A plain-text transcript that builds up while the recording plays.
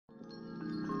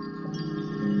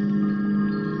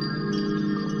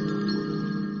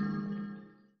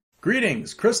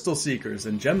Greetings, crystal seekers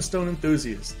and gemstone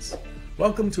enthusiasts.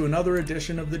 Welcome to another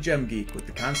edition of the Gem Geek with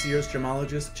the concierge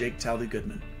gemologist Jake Tally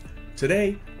Goodman.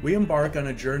 Today, we embark on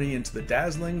a journey into the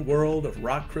dazzling world of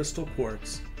Rock Crystal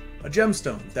Quartz, a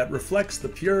gemstone that reflects the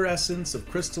pure essence of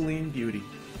crystalline beauty.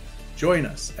 Join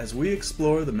us as we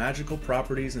explore the magical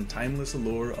properties and timeless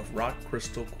allure of Rock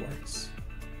Crystal Quartz.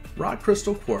 Rock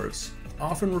Crystal Quartz,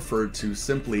 often referred to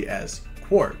simply as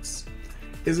quartz,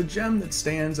 is a gem that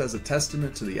stands as a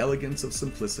testament to the elegance of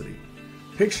simplicity.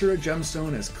 Picture a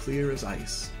gemstone as clear as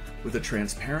ice, with a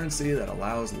transparency that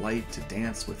allows light to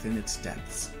dance within its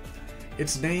depths.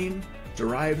 Its name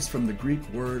derives from the Greek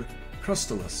word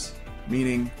krystallos,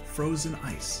 meaning frozen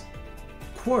ice.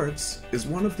 Quartz is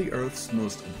one of the Earth's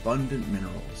most abundant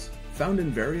minerals, found in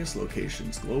various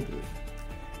locations globally.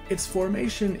 Its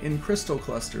formation in crystal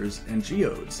clusters and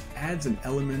geodes adds an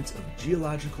element of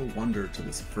geological wonder to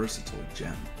this versatile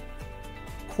gem.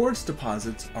 Quartz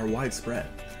deposits are widespread.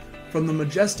 From the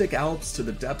majestic Alps to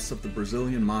the depths of the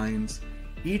Brazilian mines,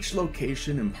 each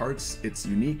location imparts its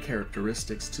unique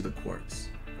characteristics to the quartz,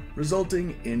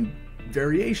 resulting in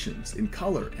variations in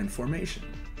color and formation.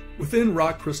 Within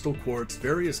Rock Crystal Quartz,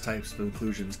 various types of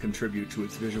inclusions contribute to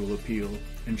its visual appeal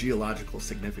and geological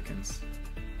significance.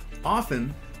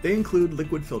 Often, they include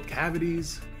liquid-filled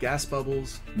cavities, gas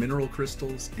bubbles, mineral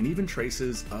crystals, and even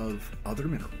traces of other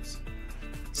minerals.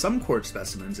 Some quartz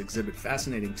specimens exhibit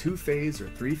fascinating two-phase or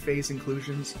three-phase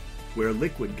inclusions where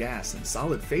liquid, gas, and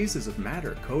solid phases of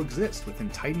matter coexist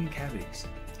within tiny cavities.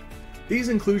 These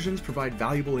inclusions provide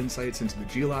valuable insights into the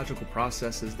geological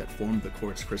processes that form the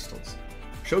quartz crystals,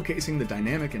 showcasing the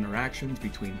dynamic interactions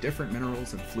between different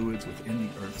minerals and fluids within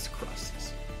the Earth's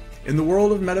crusts. In the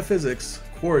world of metaphysics,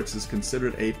 quartz is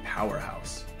considered a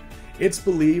powerhouse. It's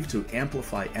believed to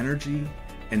amplify energy,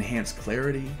 enhance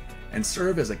clarity, and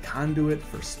serve as a conduit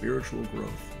for spiritual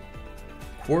growth.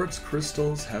 Quartz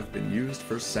crystals have been used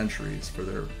for centuries for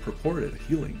their purported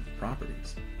healing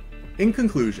properties. In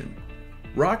conclusion,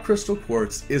 Rock Crystal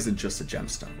Quartz isn't just a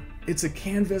gemstone. It's a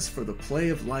canvas for the play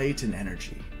of light and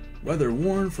energy. Whether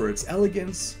worn for its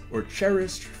elegance or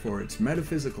cherished for its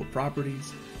metaphysical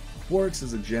properties, quartz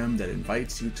is a gem that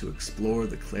invites you to explore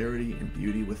the clarity and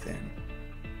beauty within.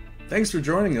 Thanks for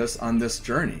joining us on this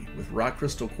journey with Rock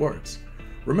Crystal Quartz.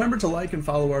 Remember to like and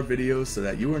follow our videos so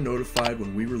that you are notified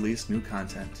when we release new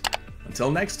content.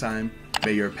 Until next time,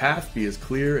 may your path be as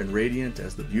clear and radiant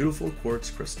as the beautiful quartz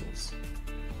crystals.